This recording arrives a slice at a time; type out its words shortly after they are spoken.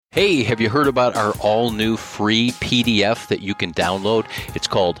Hey, have you heard about our all-new free PDF that you can download? It's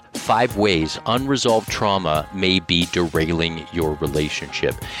called 5 Ways Unresolved Trauma May Be Derailing Your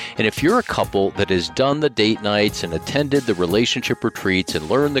Relationship. And if you're a couple that has done the date nights and attended the relationship retreats and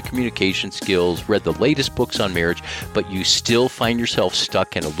learned the communication skills, read the latest books on marriage, but you still find yourself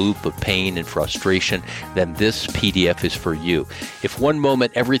stuck in a loop of pain and frustration, then this PDF is for you. If one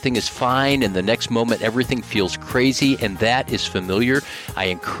moment everything is fine and the next moment everything feels crazy and that is familiar, I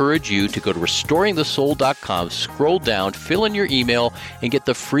encourage you to go to restoringthesoul.com, scroll down, fill in your email, and get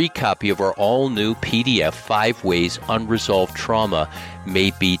the free copy of our all-new PDF, 5 Ways Unresolved Trauma May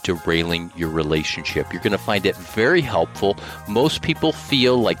Be Derailing Your Relationship. You're going to find it very helpful. Most people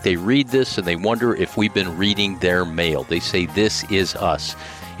feel like they read this and they wonder if we've been reading their mail. They say, this is us.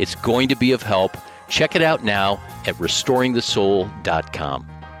 It's going to be of help. Check it out now at restoringthesoul.com.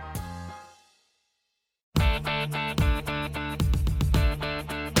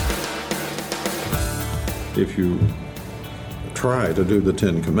 If you try to do the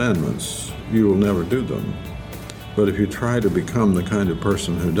 10 Commandments, you will never do them. But if you try to become the kind of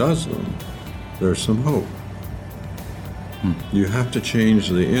person who does them, there's some hope. You have to change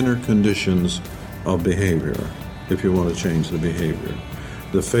the inner conditions of behavior if you want to change the behavior.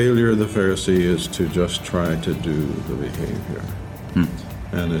 The failure of the Pharisee is to just try to do the behavior.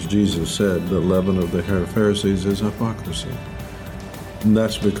 And as Jesus said, the leaven of the Pharisees is hypocrisy. And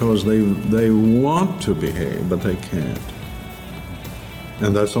that's because they want to behave, but they can't.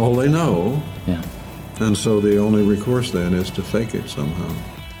 And that's all they know. Yeah. And so the only recourse then is to fake it somehow.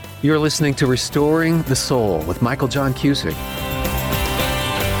 You're listening to Restoring the Soul with Michael John Cusick.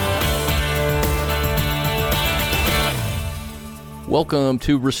 Welcome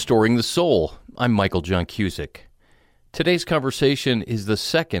to Restoring the Soul. I'm Michael John Cusick. Today's conversation is the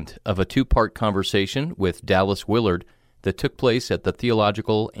second of a 2-part conversation with Dallas Willard that took place at the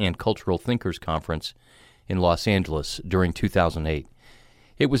Theological and Cultural Thinkers Conference in Los Angeles during 2008.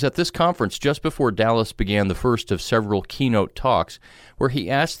 It was at this conference just before Dallas began the first of several keynote talks where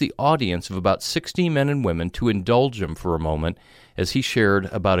he asked the audience of about 60 men and women to indulge him for a moment as he shared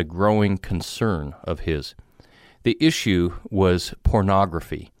about a growing concern of his. The issue was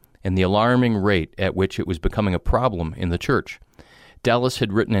pornography and the alarming rate at which it was becoming a problem in the church. Dallas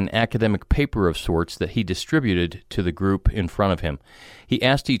had written an academic paper of sorts that he distributed to the group in front of him. He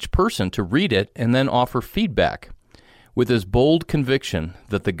asked each person to read it and then offer feedback. With his bold conviction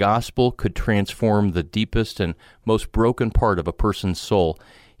that the gospel could transform the deepest and most broken part of a person's soul,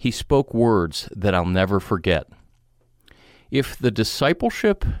 he spoke words that I'll never forget. If the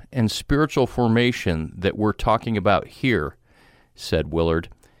discipleship and spiritual formation that we're talking about here, said Willard,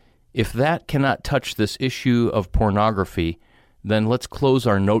 if that cannot touch this issue of pornography, then let's close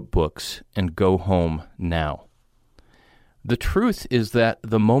our notebooks and go home now. The truth is that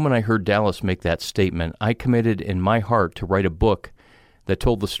the moment I heard Dallas make that statement, I committed in my heart to write a book that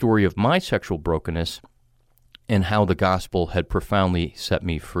told the story of my sexual brokenness and how the gospel had profoundly set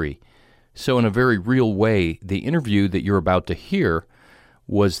me free. So in a very real way, the interview that you're about to hear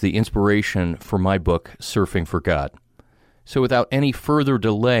was the inspiration for my book, Surfing for God. So without any further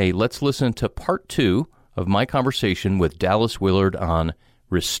delay, let's listen to part 2 of my conversation with Dallas Willard on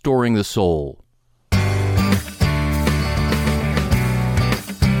Restoring the Soul.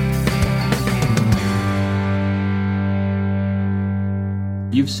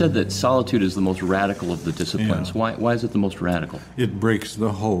 You've said that solitude is the most radical of the disciplines. Yeah. Why is it the most radical? It breaks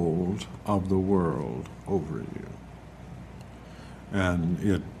the hold of the world over you. And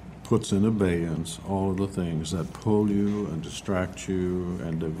it puts in abeyance all of the things that pull you and distract you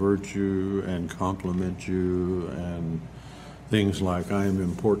and divert you and compliment you and things like I am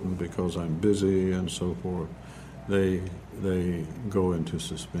important because I'm busy and so forth. They go into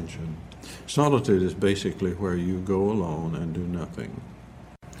suspension. Solitude is basically where you go alone and do nothing.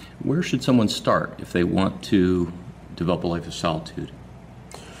 Where should someone start if they want to develop a life of solitude?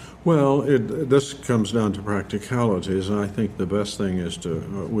 Well, this comes down to practicalities, and I think the best thing is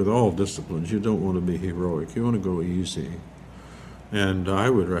to, with all disciplines, you don't want to be heroic. You want to go easy. And I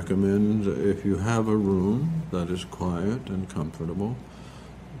would recommend if you have a room that is quiet and comfortable,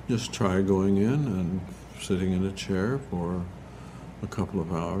 just try going in and sitting in a chair for a couple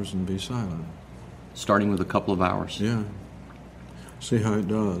of hours and be silent. Starting with a couple of hours? Yeah. See how it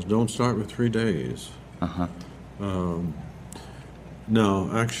does. Don't start with 3 days. Now,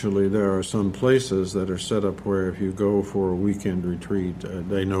 actually, there are some places that are set up where if you go for a weekend retreat,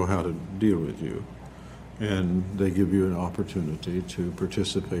 they know how to deal with you. And they give you an opportunity to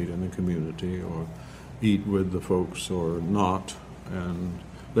participate in the community or eat with the folks or not. And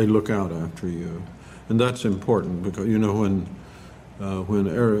they look out after you. And that's important because, you know, when when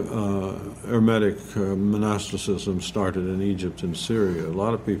Hermetic monasticism started in Egypt and Syria, a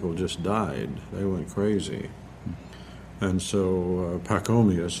lot of people just died. They went crazy. And so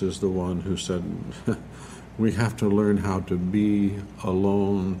Pachomius is the one who said, we have to learn how to be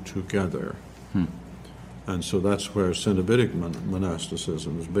alone together. And so that's where Cenobitic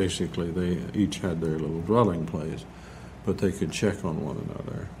monasticism is. Basically, they each had their little dwelling place, but they could check on one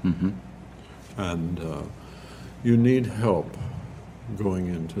another. And you need help going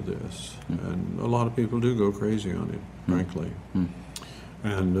into this. And a lot of people do go crazy on it, frankly.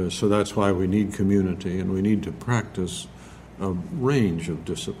 And so that's why we need community, and we need to practice a range of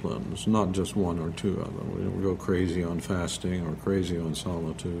disciplines, not just one or two of them. We don't go crazy on fasting or crazy on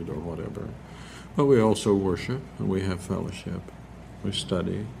solitude or whatever. But we also worship, and we have fellowship. We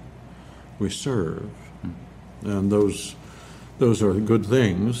study. We serve. And those are good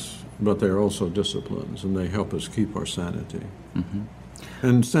things, but they're also disciplines, and they help us keep our sanity.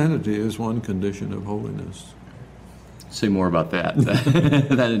 And sanity is one condition of holiness. Say more about that.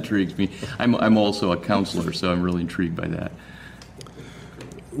 That intrigues me. I'm also a counselor, so I'm really intrigued by that.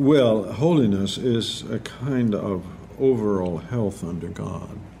 Well, holiness is a kind of overall health under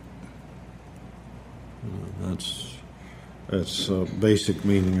God. Its basic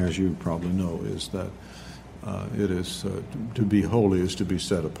meaning, as you probably know, is that it is to be holy is to be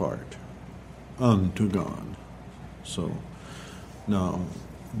set apart unto God. So now,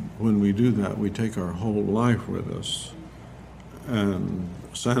 when we do that, we take our whole life with us. And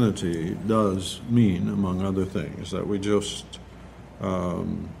sanity does mean, among other things, that we just have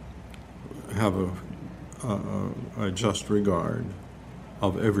a just regard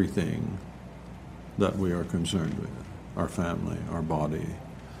of everything that we are concerned with, our family, our body,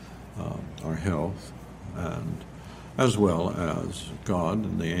 our health, and as well as God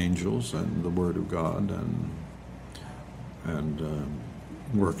and the angels and the Word of God and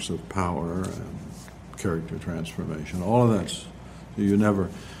works of power and character transformation. All of that's,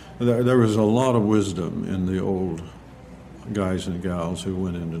 there was a lot of wisdom in the old guys and gals who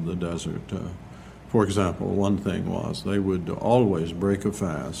went into the desert. For example, one thing was they would always break a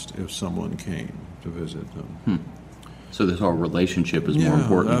fast if someone came to visit them. So this whole relationship is more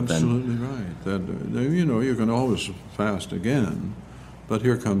important than... absolutely right. That, you can always fast again, but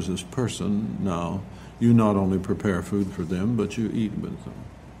here comes this person now. You not only prepare food for them, but you eat with them.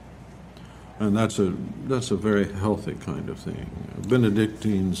 And that's a very healthy kind of thing.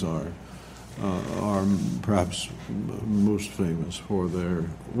 Benedictines are perhaps most famous for their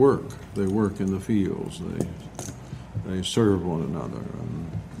work. They work in the fields. They serve one another.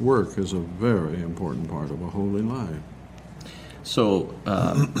 And work is a very important part of a holy life. So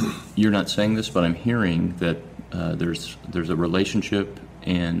you're not saying this, but I'm hearing that there's a relationship,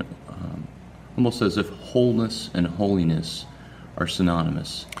 and almost as if wholeness and holiness are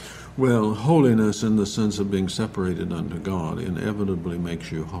synonymous. Well, holiness in the sense of being separated unto God inevitably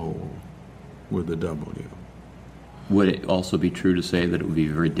makes you whole with a W. Would it also be true to say that it would be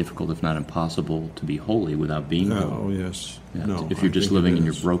very difficult, if not impossible, to be holy without being whole? Oh, yes. Yeah, No, if you're just living in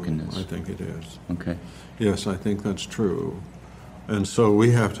your brokenness. I think it is. Okay. Yes, I think that's true. And so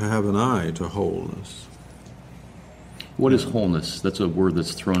we have to have an eye to wholeness. What is wholeness? That's a word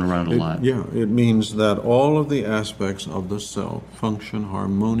that's thrown around a lot. Yeah, it means that all of the aspects of the self function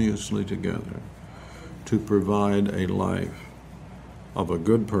harmoniously together to provide a life of a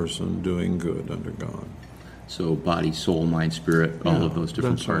good person doing good under God. So body, soul, mind, spirit, all of those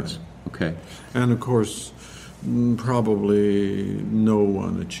different parts. Right. Okay. And of course, probably no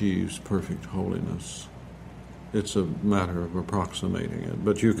one achieves perfect holiness. It's a matter of approximating it.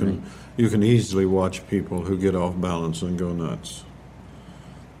 But you can easily watch people who get off balance and go nuts.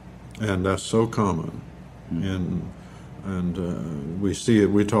 And that's so common. And we see it,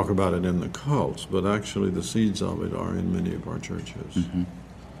 we talk about it in the cults, but actually the seeds of it are in many of our churches.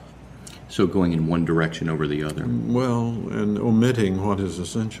 So going in one direction over the other. Well, and omitting what is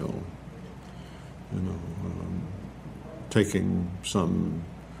essential. Taking some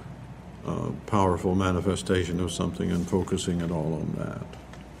powerful manifestation of something and focusing it all on that.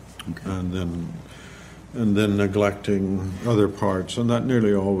 Okay. And then neglecting other parts, and that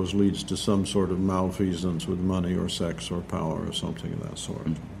nearly always leads to some sort of malfeasance with money or sex or power or something of that sort.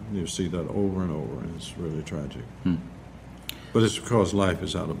 You see that over and over, and it's really tragic. But it's because life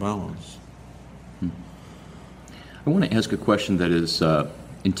is out of balance. I want to ask a question that is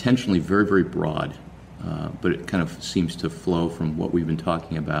intentionally very, very broad, but it kind of seems to flow from what we've been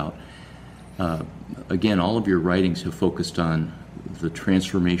talking about. Again, all of your writings have focused on the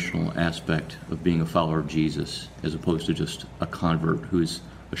transformational aspect of being a follower of Jesus, as opposed to just a convert who is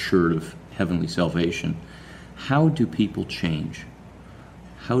assured of heavenly salvation. How do people change?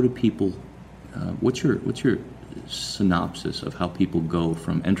 how do people, what's your synopsis of how people go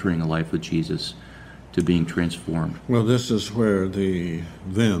from entering a life with Jesus to being transformed? Well, this is where the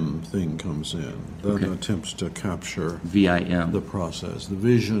VIM thing comes in. That attempts to capture VIM. The process. The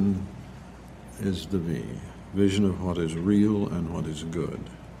vision is the V. Vision of what is real and what is good.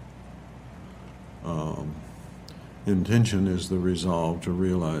 Intention is the resolve to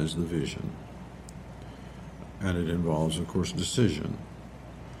realize the vision. And it involves, of course, decision.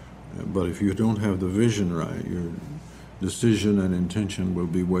 But if you don't have the vision right, your decision and intention will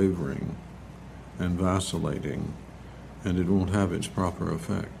be wavering and vacillating, and it won't have its proper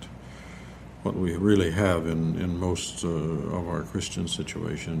effect. What we really have in most of our Christian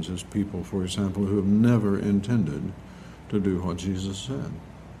situations is people, for example, who have never intended to do what Jesus said.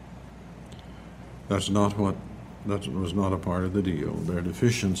 That was not a part of the deal. Their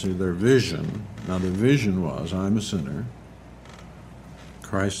deficiency, their vision, now the vision was, I'm a sinner,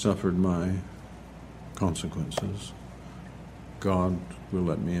 Christ suffered my consequences, God will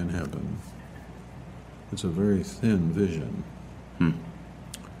let me in heaven. It's a very thin vision.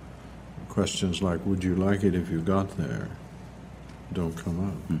 Questions like, would you like it if you got there, don't come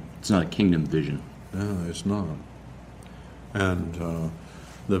up. It's not a kingdom vision. No, it's not. And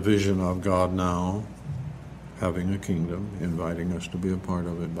the vision of God now, having a kingdom, inviting us to be a part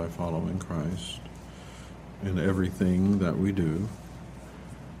of it by following Christ in everything that we do,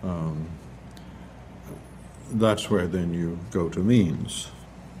 that's where then you go to means.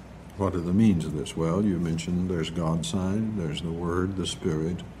 What are the means of this? Well, you mentioned there's God's side, there's the Word, the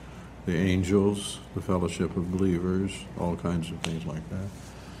Spirit, the angels, the fellowship of believers, all kinds of things like that.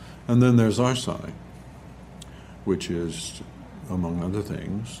 And then there's our side, which is, among other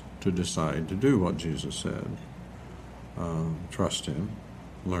things, to decide to do what Jesus said. Trust Him,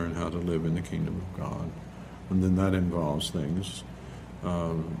 learn how to live in the kingdom of God. And then that involves things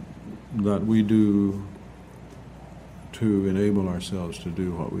that we do to enable ourselves to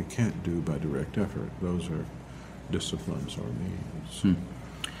do what we can't do by direct effort. Those are disciplines or means.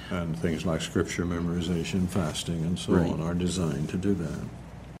 And things like scripture memorization, fasting, and so on are designed to do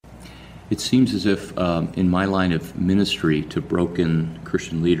that. It seems as if in my line of ministry to broken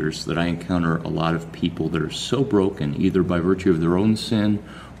Christian leaders that I encounter a lot of people that are so broken, either by virtue of their own sin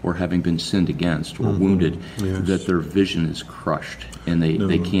or having been sinned against or wounded, that their vision is crushed and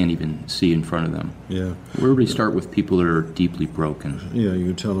they can't even see in front of them. Yeah. Where do we start with people that are deeply broken? Yeah,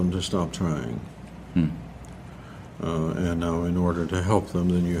 you tell them to stop trying. And now in order to help them,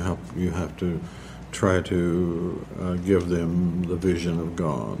 then you have to try to give them the vision of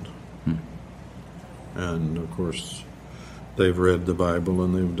God. And of course, they've read the Bible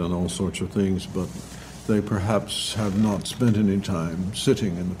and they've done all sorts of things, but they perhaps have not spent any time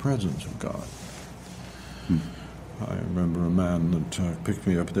sitting in the presence of God. I remember a man that picked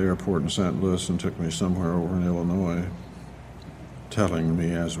me up at the airport in St. Louis and took me somewhere over in Illinois, telling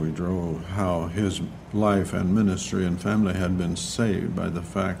me as we drove how his life and ministry and family had been saved by the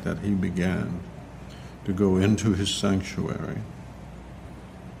fact that he began to go into his sanctuary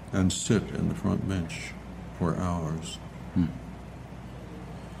and sit in the front bench for hours.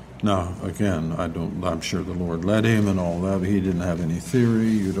 Now, again, I'm sure the Lord led him and all that. He didn't have any theory.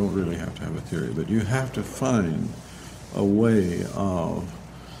 You don't really have to have a theory, but you have to find a way of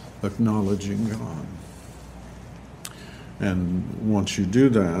acknowledging God. And once you do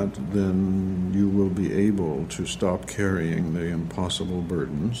that, then you will be able to stop carrying the impossible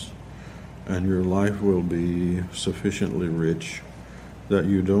burdens, and your life will be sufficiently rich that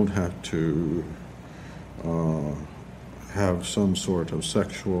you don't have to have some sort of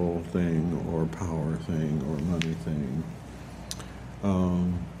sexual thing or power thing or money thing.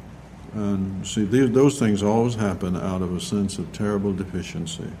 And see, those things always happen out of a sense of terrible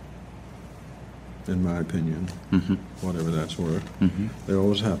deficiency, in my opinion, whatever that's worth. They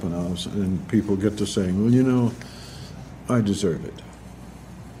always happen out of, and people get to saying, well, you know, I deserve it.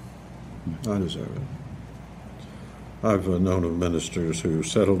 I deserve it. I've known of ministers who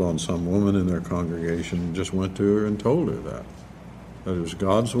settled on some woman in their congregation and just went to her and told her that it was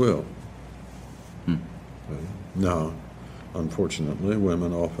God's will. Now, unfortunately,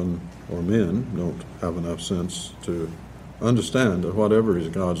 women often, or men, don't have enough sense to understand that whatever is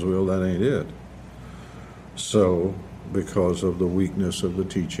God's will, that ain't it. So, because of the weakness of the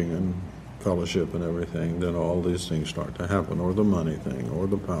teaching and fellowship and everything, then all these things start to happen, or the money thing, or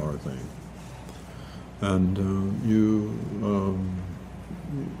the power thing. And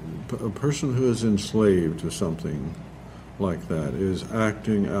a person who is enslaved to something like that is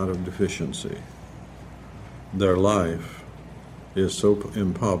acting out of deficiency. Their life is so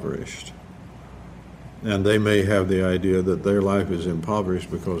impoverished And they may have the idea that their life is impoverished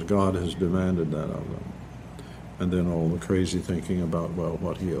because God has demanded that of them. And then all the crazy thinking about, well,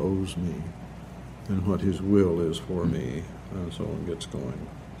 what he owes me and what his will is for me, and so on gets going.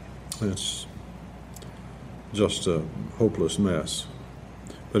 It's just a hopeless mess.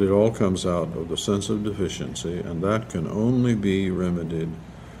 But it all comes out of the sense of deficiency, and that can only be remedied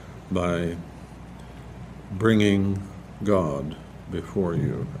by bringing God before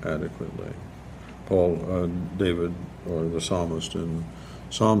you adequately. David, or the psalmist in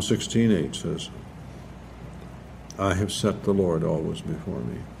Psalm 16:8 says, I have set the Lord always before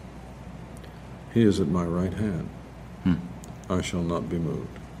me. He is at my right hand. I shall not be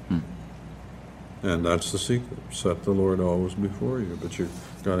moved. And that's the secret. Set the Lord always before you. But you've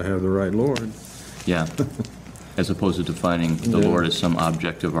got to have the right Lord. Yeah. As opposed to defining the Lord as some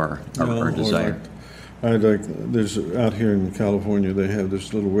object of our desire. There's out here in California, they have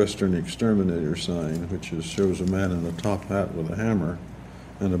this little Western exterminator sign, which shows a man in a top hat with a hammer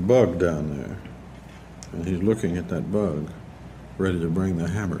and a bug down there. And he's looking at that bug, ready to bring the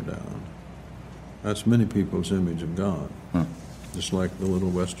hammer down. That's many people's image of God, just like the little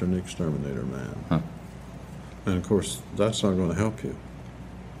Western exterminator man. And of course, that's not going to help you.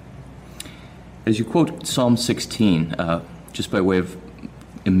 As you quote Psalm 16, just by way of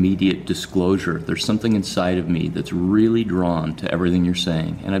immediate disclosure, there's something inside of me that's really drawn to everything you're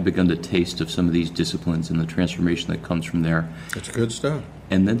saying, and I've begun to taste of some of these disciplines and the transformation that comes from there. It's good stuff.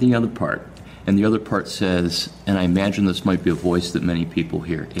 And then the other part says, and I imagine this might be a voice that many people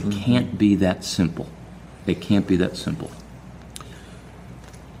hear, it can't be that simple. It can't be that simple.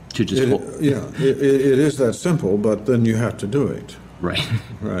 To just it is that simple, but then you have to do it. Right.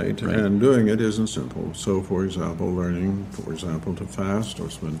 Right. And doing it isn't simple. So, for example, learning, to fast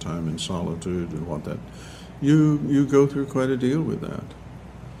or spend time in solitude and what that, you go through quite a deal with that.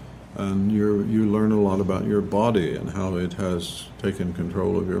 And you learn a lot about your body and how it has taken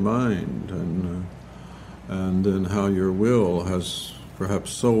control of your mind, and then how your will has perhaps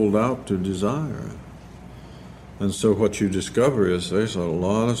sold out to desire. And so what you discover is there's a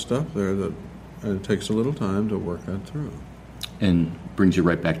lot of stuff there and it takes a little time to work that through. And brings you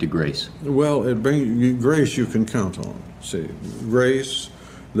right back to grace. Well, it brings you grace you can count on. See, grace,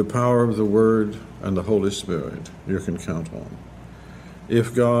 the power of the Word and the Holy Spirit, you can count on.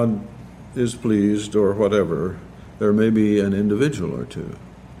 If God is pleased or whatever, there may be an individual or two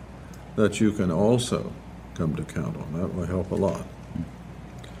that you can also come to count on. That will help a lot.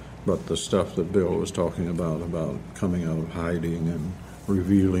 But the stuff that Bill was talking about coming out of hiding and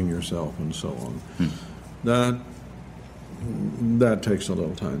revealing yourself and so on, that takes a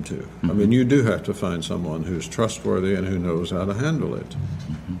little time too. I mean, you do have to find someone who's trustworthy and who knows how to handle it.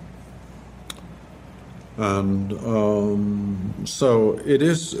 And so it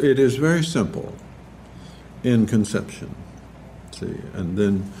is very simple in conception. See,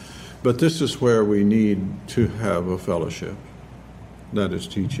 but this is where we need to have a fellowship that is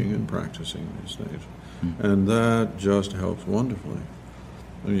teaching and practicing these days, and that just helps wonderfully.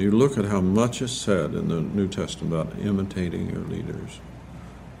 And you look at how much is said in the New Testament about imitating your leaders,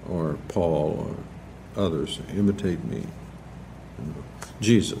 or Paul or others, imitate me.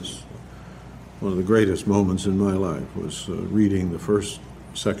 Jesus. One of the greatest moments in my life was reading the first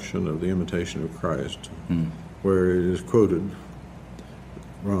section of the Imitation of Christ, where it is quoted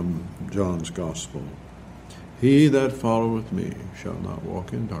from John's Gospel. He that followeth me shall not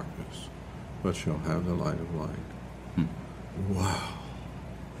walk in darkness, but shall have the light of light. Wow.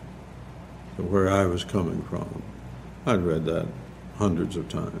 Where I was coming from. I'd read that hundreds of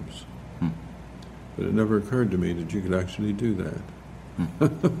times. But it never occurred to me that you could actually do that.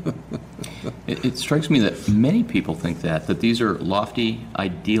 It strikes me that many people think that these are lofty,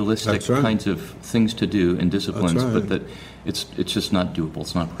 idealistic kinds of things to do in disciplines, but that it's just not doable,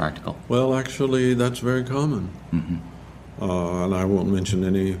 it's not practical. Well, actually, that's very common. And I won't mention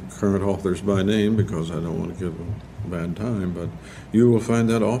any current authors by name because I don't want to give them a bad time, but you will find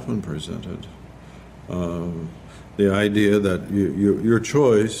that often presented. The idea that your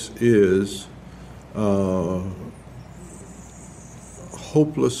choice is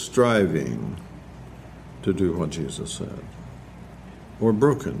hopeless striving to do what Jesus said, or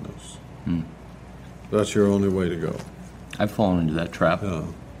brokenness. That's your only way to go. I've fallen into that trap. Yeah.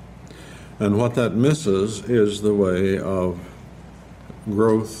 And what that misses is the way of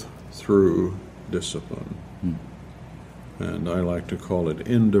growth through discipline. And I like to call it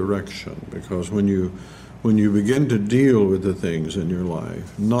indirection, because when you begin to deal with the things in your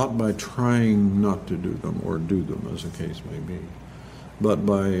life, not by trying not to do them or do them, as the case may be, but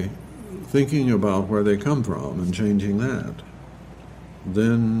by thinking about where they come from and changing that,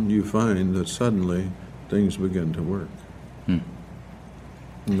 then you find that suddenly things begin to work.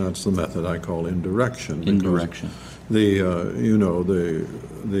 And that's the method I call indirection. Indirection.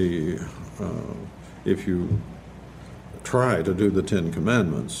 If you try to do the Ten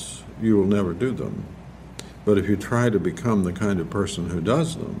Commandments, you will never do them. But if you try to become the kind of person who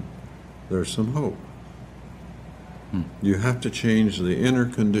does them, there's some hope. You have to change the inner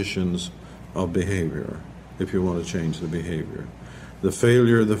conditions of behavior if you want to change the behavior. The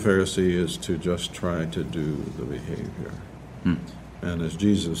failure of the Pharisee is to just try to do the behavior. And as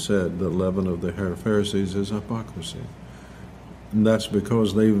Jesus said, the leaven of the Pharisees is hypocrisy. And that's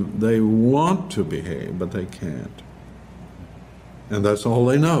because they want to behave, but they can't. And that's all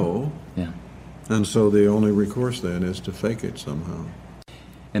they know. Yeah. And so the only recourse then is to fake it somehow.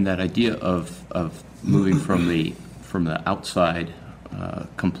 And that idea of moving from the outside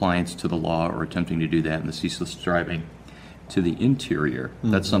compliance to the law, or attempting to do that in the ceaseless striving, to the interior,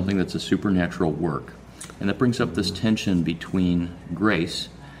 that's something that's a supernatural work. And that brings up this tension between grace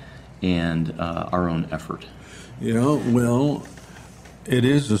and our own effort. Well, it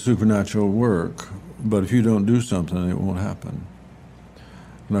is a supernatural work, but if you don't do something, it won't happen.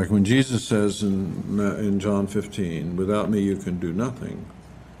 Like when Jesus says in John 15, without me you can do nothing,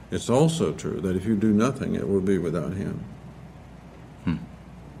 it's also true that if you do nothing, it will be without him.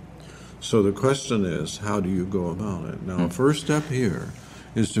 So the question is, how do you go about it? Now, first step here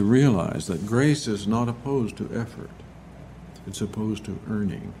is to realize that grace is not opposed to effort. It's opposed to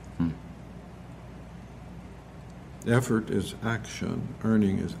earning. Effort is action.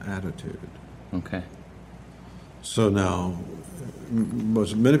 Earning is attitude. Okay. So now,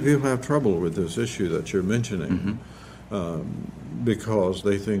 many people have trouble with this issue that you're mentioning because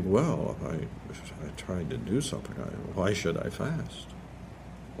they think, well, if I tried to do something, why should I fast?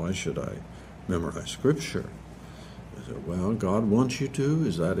 Why should I memorize Scripture? I said, well, God wants you to.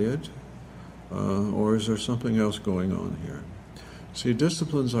 Is that it? Or is there something else going on here? See,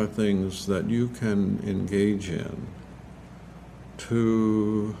 disciplines are things that you can engage in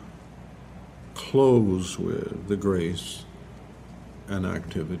to close with the grace and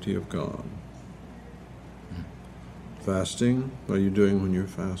activity of God. Fasting, what are you doing when you're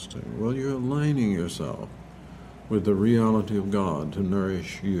fasting? Well, you're aligning yourself with the reality of God to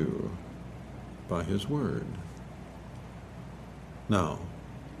nourish you by His Word. Now,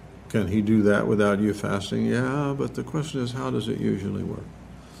 can He do that without you fasting? Yeah, but the question is, how does it usually work?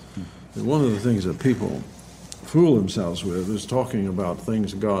 And one of the things that people fool themselves with is talking about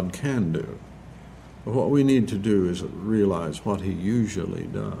things God can do. But what we need to do is realize what He usually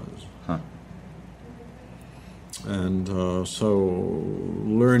does. And so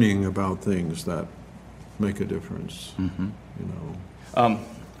learning about things that make a difference,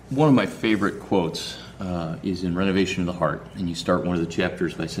 One of my favorite quotes is in Renovation of the Heart, and you start one of the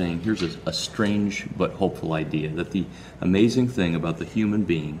chapters by saying, here's a strange but hopeful idea, that the amazing thing about the human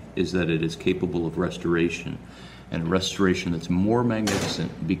being is that it is capable of restoration, and a restoration that's more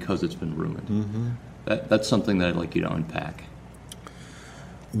magnificent because it's been ruined. That's something that I'd like you to unpack.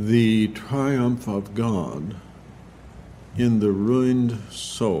 The triumph of God in the ruined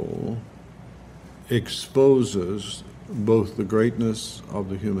soul exposes both the greatness of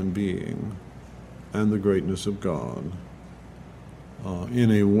the human being and the greatness of God in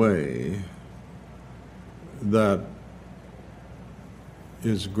a way that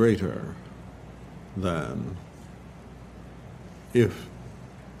is greater than if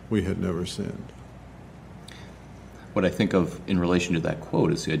we had never sinned. What I think of in relation to that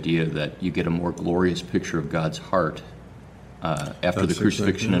quote is the idea that you get a more glorious picture of God's heart after the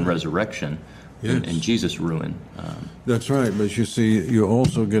crucifixion and resurrection. Yes. And Jesus' ruin. That's right, but you see, you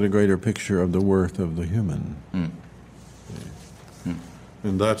also get a greater picture of the worth of the human.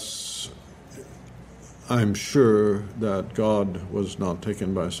 And that's, I'm sure that God was not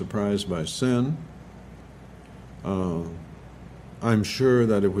taken by surprise by sin. I'm sure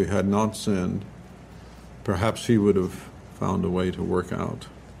that if we had not sinned, perhaps He would have found a way to work out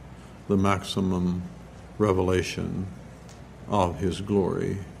the maximum revelation of His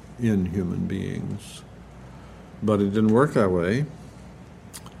glory in human beings. But it didn't work that way.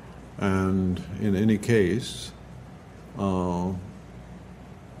 And in any case,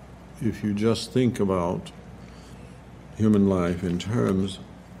 if you just think about human life in terms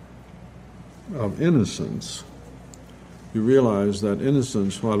of innocence, you realize that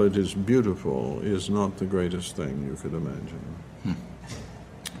innocence, while it is beautiful, is not the greatest thing you could imagine.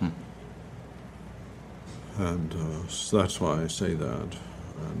 And so that's why I say that.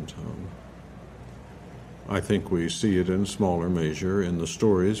 And I think we see it in smaller measure in the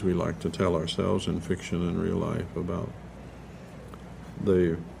stories we like to tell ourselves in fiction and real life about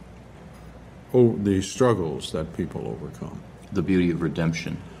the the struggles that people overcome. The beauty of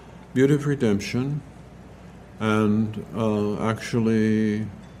redemption. Beauty of redemption, and actually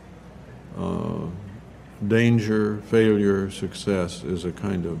danger, failure, success is a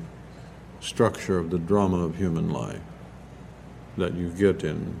kind of structure of the drama of human life that you get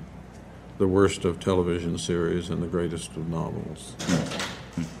in the worst of television series and the greatest of novels.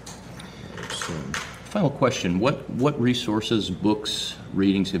 Final question. What resources, books,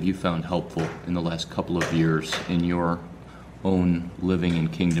 readings have you found helpful in the last couple of years in your own living in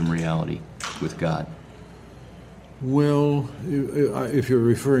kingdom reality with God? Well, if you're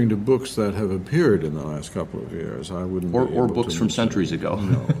referring to books that have appeared in the last couple of years, I wouldn't. Or books from centuries ago.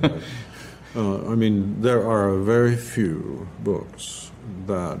 No. I mean, there are very few books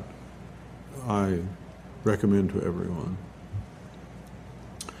that I recommend to everyone.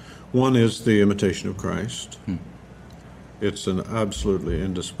 One is The Imitation of Christ. It's an absolutely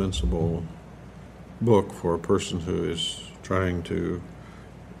indispensable book for a person who is trying to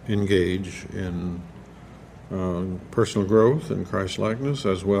engage in personal growth and Christ-likeness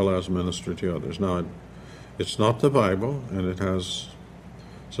as well as ministry to others. Now, it's not the Bible, and it has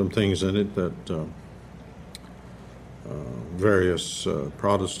some things in it that various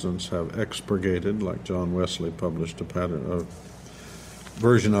Protestants have expurgated, like John Wesley published a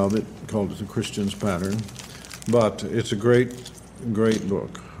version of it called The Christian's Pattern. But it's a great, great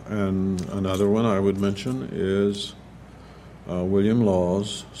book. And another one I would mention is William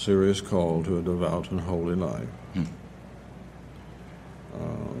Law's Serious Call to a Devout and Holy Life.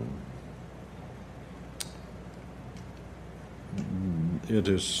 It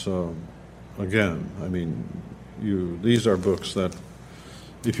is, again, I mean, these are books that,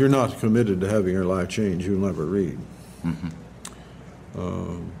 if you're not committed to having your life change, you'll never read.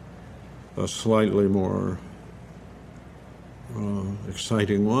 A slightly more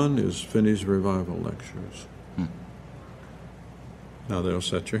exciting one is Finney's Revival Lectures. Now they'll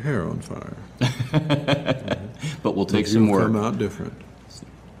set your hair on fire. But we'll take some more. Come out different.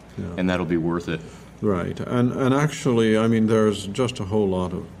 Yeah. And that'll be worth it. Right. And actually, I mean, there's just a whole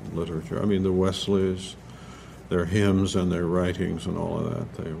lot of literature. I mean, the Wesleys, their hymns and their writings and all of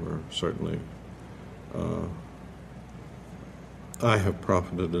that, they were certainly, I have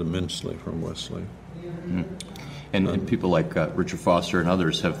profited immensely from Wesley. And people like Richard Foster and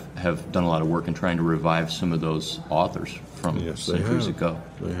others have done a lot of work in trying to revive some of those authors from centuries ago.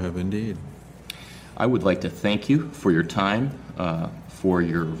 They have indeed. I would like to thank you for your time, for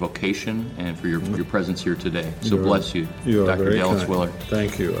your vocation, and for your presence here today. So bless you, Dr. Dallas Willard.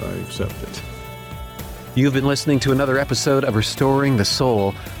 Thank you. I accept it. You've been listening to another episode of Restoring the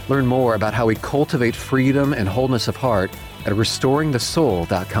Soul. Learn more about how we cultivate freedom and wholeness of heart at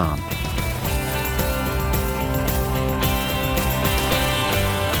restoringthesoul.com.